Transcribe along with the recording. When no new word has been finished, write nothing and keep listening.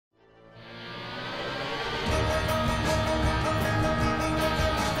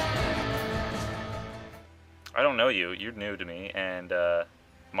I don't know you. You're new to me. And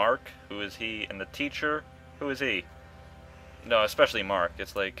Mark, who is he? And the teacher, who is he? No, especially Mark.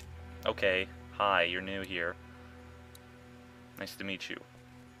 It's like, okay, hi, you're new here. Nice to meet you.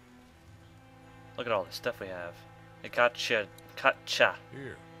 Look at all the stuff we have. Hey, gotcha.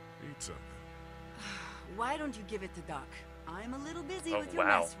 Here, eat something. Why don't you give it to Doc? I'm a little busy Oh, with your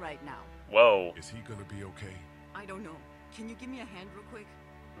wow. mess right now. Whoa. Is he gonna be okay? I don't know. Can you give me a hand real quick?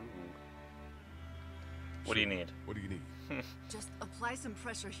 What do you need? What do you need? Just apply some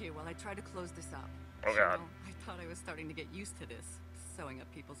pressure here while I try to close this up. Oh, God. You know, I thought I was starting to get used to this, sewing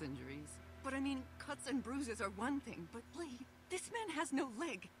up people's injuries. But I mean, cuts and bruises are one thing, but Lee, this man has no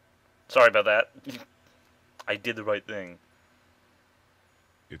leg. Sorry about that. I did the right thing,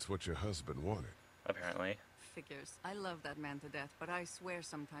 It's what your husband wanted. apparently. Figures. I love that man to death, but I swear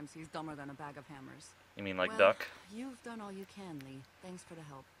sometimes he's dumber than a bag of hammers. You mean like Well, Duck? You've done all you can, Lee. Thanks for the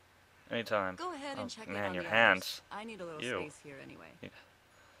help. Anytime. Go ahead and Oh, check it man, on your the hands. others. I need a little Ew. space here anyway.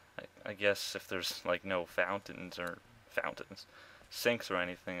 I guess if there's like no fountains, sinks or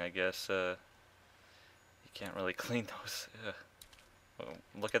anything, I guess you can't really clean those. Well,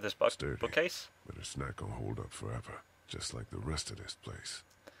 look at this Sturdy. bookcase. But it's not gonna hold up forever, just like the rest of this place.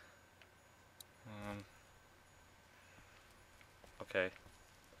 Okay.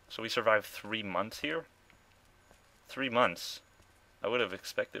 So we survived 3 months here? 3 months. I would have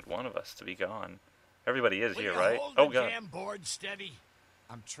expected one of us to be gone. Everybody is Will here, you right? hold Oh, the God. damn board steady?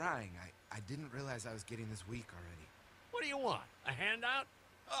 I'm trying. I didn't realize I was getting this weak already. What do you want? A handout?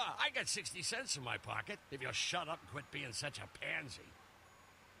 Oh, I got 60 cents in my pocket. If you'll shut up and quit being such a pansy.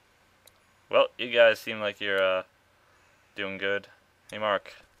 Well, you guys seem like you're doing good. Hey,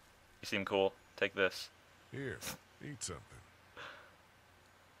 Mark. You seem cool. Take this. Here, eat something.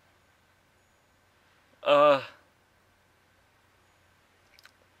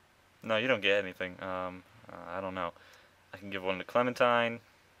 No, you don't get anything. I don't know. I can give one to Clementine,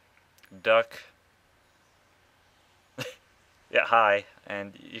 Duck. Yeah, hi,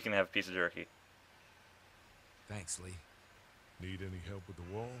 and you can have a piece of jerky. Thanks, Lee. Need any help with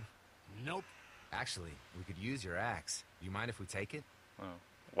the wall? Nope. Actually, we could use your axe. Do you mind if we take it? Oh,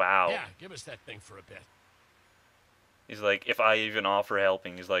 wow. Yeah, give us that thing for a bit. He's like, if I even offer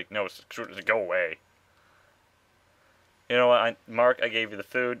helping, he's like, no, go away. You know what, Mark, I gave you the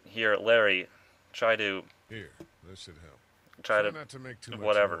food. Here, Larry, try to, Here, that should help. try to, not to make too much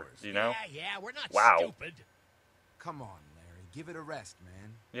whatever, noise. you know? Yeah, we're not Wow. stupid. Come on, Larry. Give it a rest,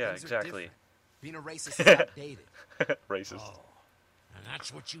 man. Yeah, Things are exactly. different. Being a racist is outdated. Racist. Oh, and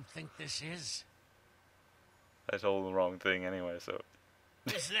that's what you think this is? I told him the wrong thing anyway, so.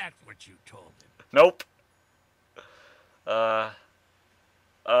 Is that what you told him? Nope.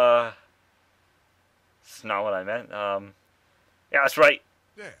 It's not what I meant. Yeah, that's right.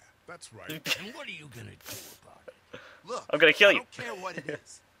 Yeah, that's right. And what are you gonna do about it? Look, I'm gonna kill I you. don't care what it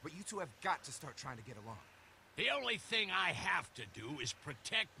is, but you two have got to start trying to get along. The only thing I have to do is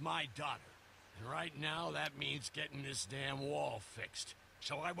protect my daughter. And right now, that means getting this damn wall fixed.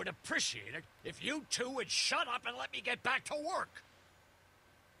 So I would appreciate it if you two would shut up and let me get back to work.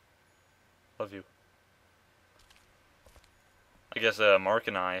 Love you. I guess Mark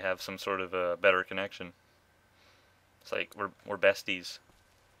and I have some sort of a better connection. It's like we're besties.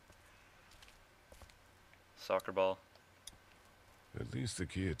 Soccer ball. At least the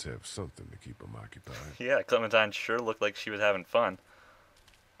kids have something to keep them occupied. Yeah, Clementine sure looked like she was having fun.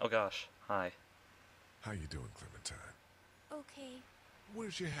 Oh gosh, hi. How you doing, Clementine? Okay,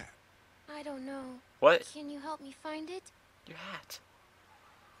 Where's your hat? I don't know. What? Can you help me find it? Your hat.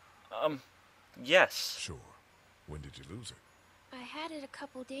 Yes. Sure. When did you lose it? I had it a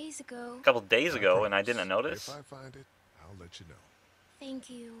couple days ago. A couple days I ago, and I promise. didn't notice. If I find it, I'll let you know. Thank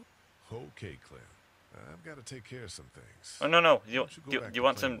you. Okay, Clem. I've got to take care of some things. Oh no. Why don't you go back You to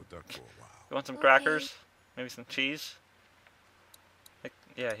want playing some? with Duck for a while? You want some Okay. crackers? Maybe some cheese? Like,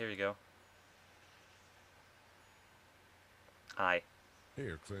 yeah, here you go. Hi.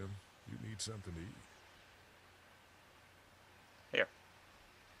 Here, Clem. You need something to eat. Here.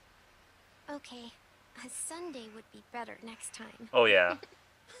 Okay, a Sunday would be better next time. Oh yeah.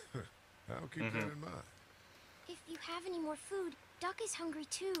 I'll keep that in mind. If you have any more food, Duck is hungry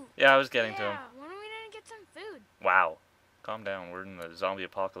too. Yeah, I was getting to him. why don't we get some food? Wow. Calm down. We're in the zombie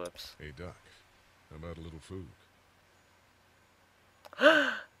apocalypse. Hey, Duck. How about a little food?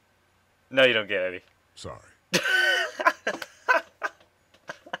 No, you don't get any. Sorry.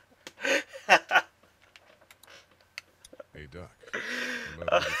 Hey, Duck. How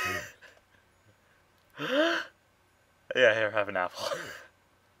about a little food? Yeah, here, have an apple.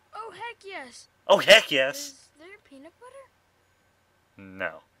 Oh, heck yes. Oh, heck yes. Is there peanut butter?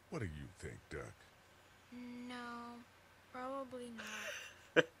 No. What do you think, Duck? No, probably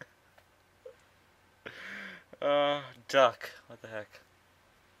not. Duck. What the heck?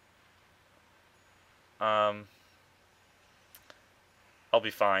 I'll be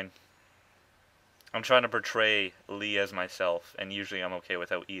fine. I'm trying to portray Lee as myself, and usually I'm okay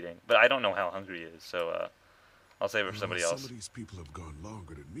without eating. But I don't know how hungry he is, so, I'll save it for somebody else. Some of these people have gone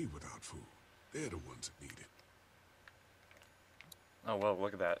longer than me without food. They're the ones that need it. Oh, well,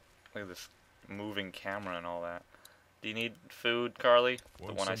 look at that. Look at this moving camera and all that. Do you need food, Carly?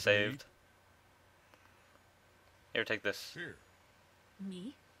 Want the one I something to saved? Here, take this. Here.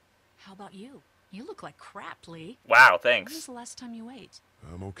 Me? How about you? You look like crap, Lee. Wow, When was thanks. the last time you ate?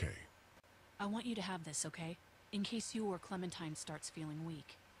 I'm okay. I want you to have this, okay? In case you or Clementine starts feeling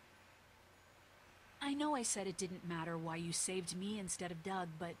weak. I know I said it didn't matter why you saved me instead of Doug,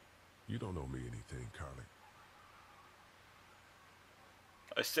 but You don't owe me anything, Carly.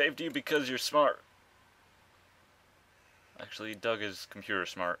 I saved you because you're smart. Actually, Doug is computer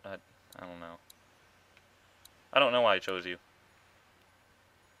smart. I don't know. I don't know why I chose you.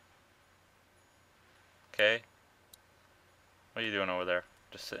 Okay? What are you doing over there?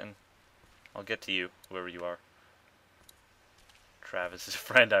 Just sitting? I'll get to you, whoever you are. Travis's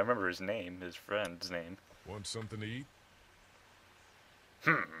friend. I remember his name. His friend's name. Want something to eat?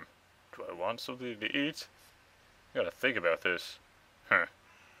 Do I want something to eat? I gotta think about this. Huh.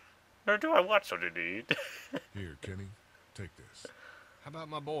 Or do I want something to eat? Here, Kenny. Take this. How about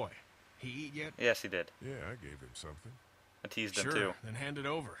my boy? He eat yet? Yes, he did. Yeah, I gave him something. I teased him Sure, too. then hand it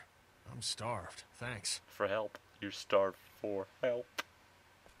over. I'm starved. Thanks. For help. You're starved for help.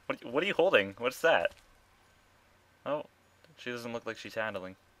 What are you holding? What's that? Oh, she doesn't look like she's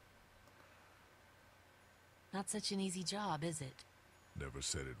handling. not such an easy job, is it? Never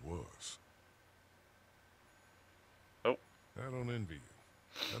said it was. Oh. I don't envy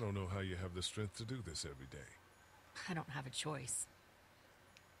you. I don't know how you have the strength to do this every day. I don't have a choice.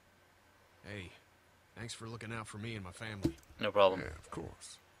 Hey, thanks for looking out for me and my family. No problem. Yeah, of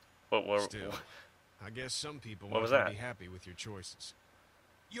course. What Still, I guess some people What was aren't that? gonna be happy with your choices.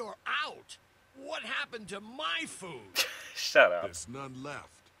 You're out! What happened to my food? Shut up. There's none left.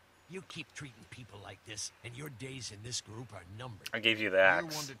 You keep treating people like this, and your days in this group are numbered. I gave you the You're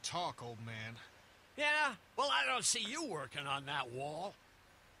axe. one to talk, old man. Yeah? Well, I don't see you working on that wall.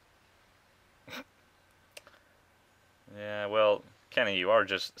 Yeah, well, Kenny, you are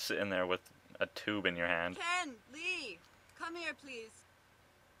just sitting there with a tube in your hand. Ken, Lee, come here, please.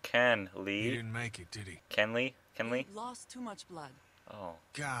 Ken He Lee? didn't make it, did he? Kenley? Kenley? You lost too much blood. Oh.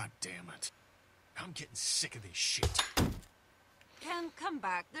 God damn it. I'm getting sick of this shit. Ken, come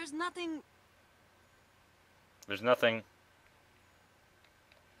back. There's nothing. There's nothing.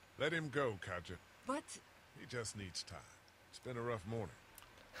 Let him go, Katja. But He just needs time. It's been a rough morning.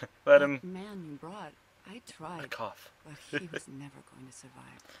 Let that him. man you brought, I A tried, cough. but he was never going to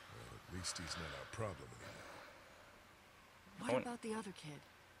survive. Well, at least he's not our problem anymore. What want- about the other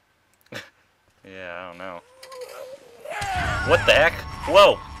kid? Yeah, I don't know. What the heck?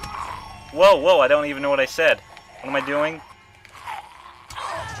 Whoa! Whoa, whoa, I don't even know what I said. What am I doing?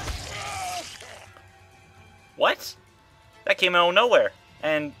 What? That came out of nowhere.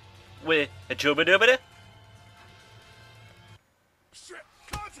 And with a chuba dubba. Shit!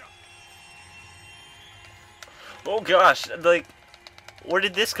 Katja! Oh gosh, like, where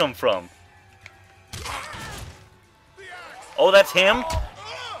did this come from? Oh, that's him?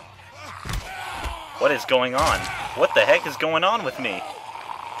 What is going on? What the heck is going on with me?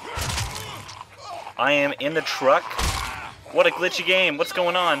 I am in the truck? What a glitchy game. What's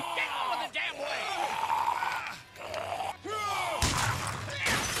going on? Get out of the damn way!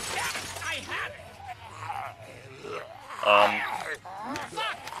 I had it!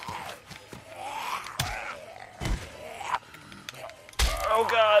 Oh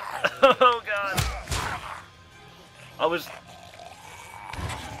god. Oh god. I was...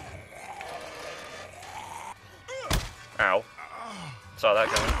 Ow. Saw that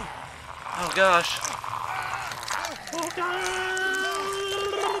coming. Oh gosh. Oh god.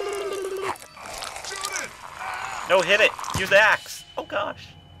 No, hit it. Use the axe. Oh gosh.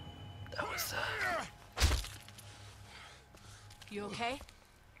 That was You okay?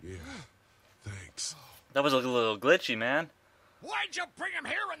 Yeah. Thanks. that was a little glitchy, man. Why'd you bring him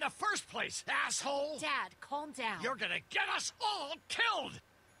here in the first place, asshole? Dad, calm down. You're gonna get us all killed!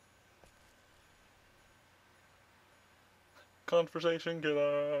 Conversation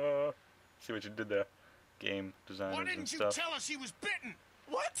killer. See what you did there. Game designers Why and didn't you stuff. tell us he was bitten?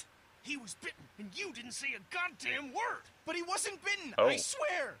 What? He was bitten, and you didn't say a goddamn word. But he wasn't bitten, Oh. I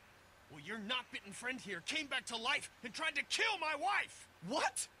swear. Well, your not bitten friend here came back to life and tried to kill my wife.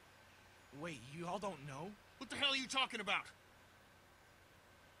 What? Wait, you all don't know? What the hell are you talking about?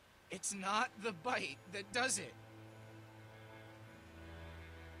 It's not the bite that does it.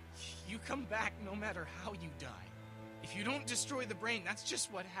 You come back no matter how you die. If you don't destroy the brain, that's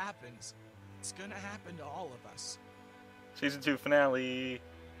just what happens. It's gonna happen to all of us. Season 2 finale.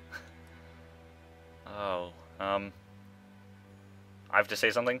 Oh, I have to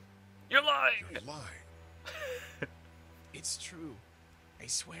say something? You're lying! You're lying. It's true. I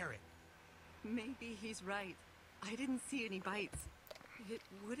swear it. Maybe he's right. I didn't see any bites. It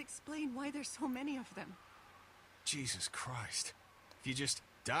would explain why there's so many of them. Jesus Christ. If you just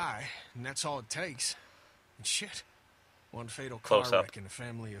die, and that's all it takes. And shit. One fatal car Close up. wreck in a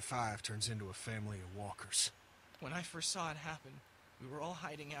family of 5 turns into a family of walkers. When I first saw it happen, we were all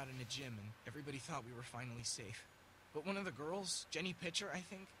hiding out in a gym, and everybody thought we were finally safe. But one of the girls, Jenny Pitcher, I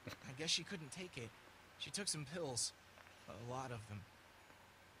think, I guess she couldn't take it. She took some pills. A lot of them.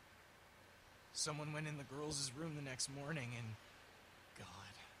 Someone went in the girls' room the next morning, and... God.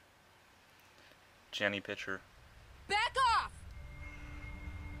 Jenny Pitcher. Back off!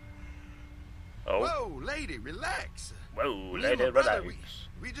 Oh. Whoa, lady, relax. Whoa, Me and lady, my brother, relax.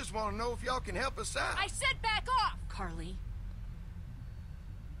 we just want to know if y'all can help us out. I said back off! Carly.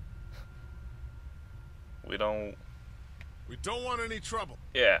 We don't... We don't want any trouble.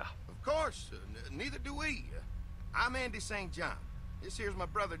 Yeah. Of course, neither do we. I'm Andy St. John. This here's my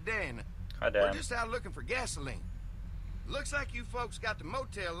brother Dan. Hi, We're Dan. just out looking for gasoline. Looks like you folks got the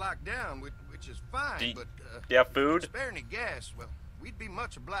motel locked down, which is fine, Do but you have if food? you spare any gas, well, we'd be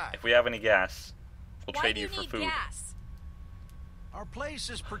much obliged. If we have any gas, we'll Why trade do you you for need food. gas? Our place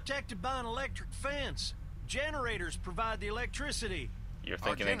is protected by an electric fence. Generators provide the electricity. You're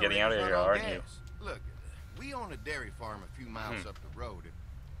Our thinking of getting out of generators here, run on aren't you? gas. Look, we own a dairy farm a few miles up the road.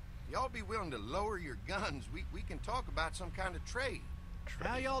 If y'all be willing to lower your guns, we can talk about some kind of trade.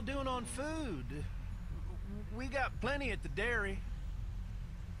 How y'all doing on food? We got plenty at the dairy.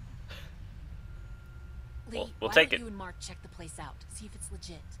 Lee, We'll why take don't it. you and Mark check the place out, see if it's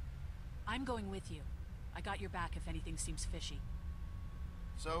legit. I'm going with you. I got your back if anything seems fishy.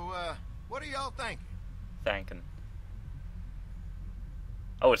 So, what are y'all thinking? Thanking.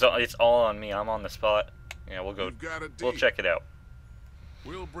 Oh, it's all on me. I'm on the spot. Yeah, we'll go. We've got a We'll deal. check it out.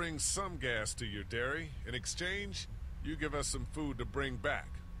 We'll bring some gas to your dairy. In exchange, you give us some food to bring back.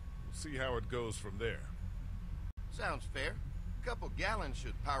 We'll see how it goes from there. Sounds fair. A couple gallons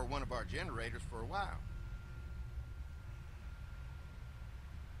should power one of our generators for a while.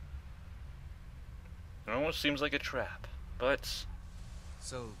 It almost seems like a trap, but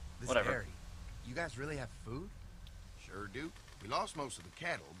So, this Whatever. dairy, you guys really have food? Sure do. We lost most of the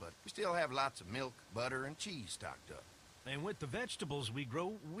cattle, but we still have lots of milk, butter, and cheese stocked up. And with the vegetables we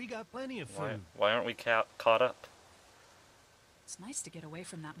grow, we got plenty of food. why aren't we caught up? It's nice to get away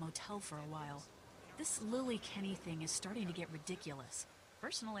from that motel for a while. This Lily Kenny thing is starting to get ridiculous.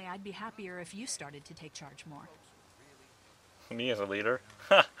 Personally, I'd be happier if you started to take charge more. Me as a leader?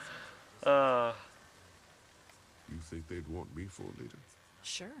 You think they'd want me for a leader?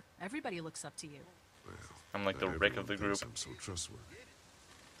 Sure, everybody looks up to you. Well, I'm like the not Rick of the everyone group. thinks I'm so trustworthy.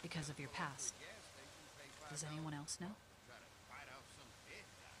 Because of your past. Does anyone else know?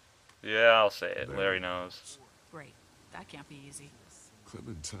 Yeah, I'll say it. Larry knows. Great. That can't be easy.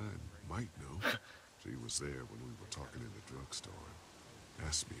 Clementine might know. She was there when we were talking in the drugstore and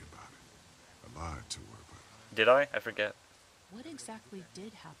asked me about it. I lied to her, but Did I? I forget. What exactly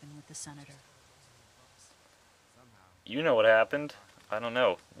did happen with the senator? You know what happened. I don't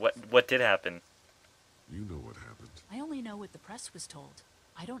know. What did happen? you know what happened. I only know what the press was told.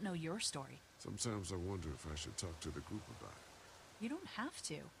 I don't know your story. Sometimes I wonder if I should talk to the group about it. You don't have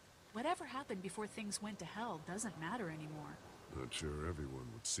to. Whatever happened before things went to hell doesn't matter anymore. Not sure everyone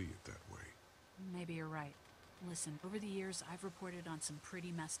would see it that way. Maybe you're right. Listen, over the years, I've reported on some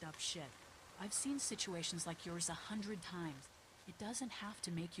pretty messed up shit. I've seen situations like yours 100 times. It doesn't have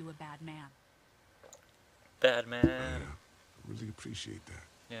to make you a bad man. Bad man. I really appreciate that.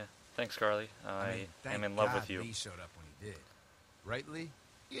 Yeah. Thanks, Carly. I mean, thank am in love God with you. Lee showed up when he did. Right, Lee?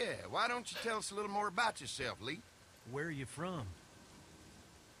 Yeah, why don't you tell us a little more about yourself, Lee? Where are you from?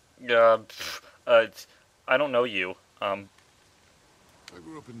 I don't know you. I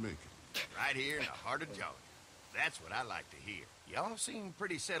grew up in Macon. Right here in the heart of Georgia. That's what I like to hear. Y'all seem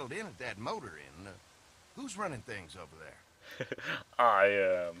pretty settled in at that motor inn. Who's running things over there?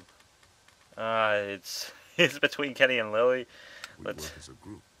 I am. It's between Kenny and Lily. We Let's. work as a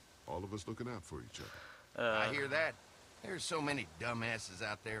group. All of us looking out for each other. I hear that. There's so many dumbasses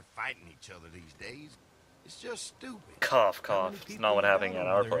out there fighting each other these days. It's just stupid. Cough, How many cough. It's people not what live happened out at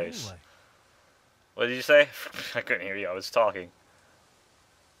over our there place. anyway? What did you say? I couldn't hear you. I was talking.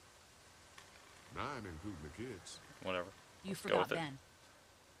 9 including the kids. Whatever. You Let's go forgot with it. Ben.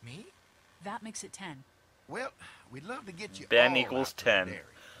 Me? That makes it 10. Well, we'd love to get you Ben all equals out to the 10. dairy.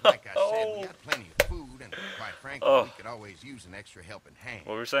 Like I said, Oh. we got plenty of food, and quite frankly, Oh. we could always use an extra helping hand.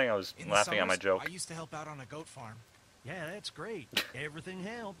 What were you saying? I was In the laughing at my summers, joke. I used to help out on a goat farm. Yeah, that's great. Everything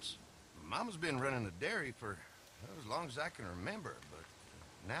helps. Mama's been running a dairy for well, as long as I can remember, but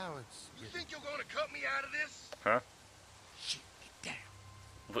now it's... You think you're gonna cut me out of this? Huh? Shit, get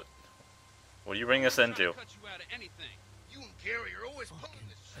down. What do you bring us I'm into? trying to cut you out of anything. You and Gary are always pulling Fucking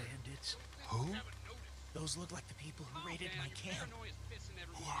this shit. bandits. Who? You haven't noticed. Those look like the people who raided Man, my your camp. paranoia's pissing Who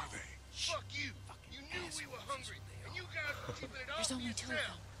everyone are off. they? Fuck you. Fucking You knew we were assholes, hungry, they and are. you guys were keeping it all There's to only 2 of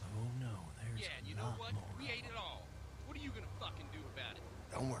yourself. them. Oh no, there's Yeah, and you a know lot what? more. We ate it all. What are you gonna fucking do about it?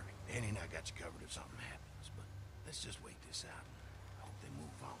 Don't worry, Danny and I got you covered if something happens, but let's just wait this out and hope they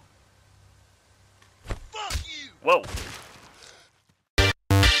move on. Fuck you! Whoa!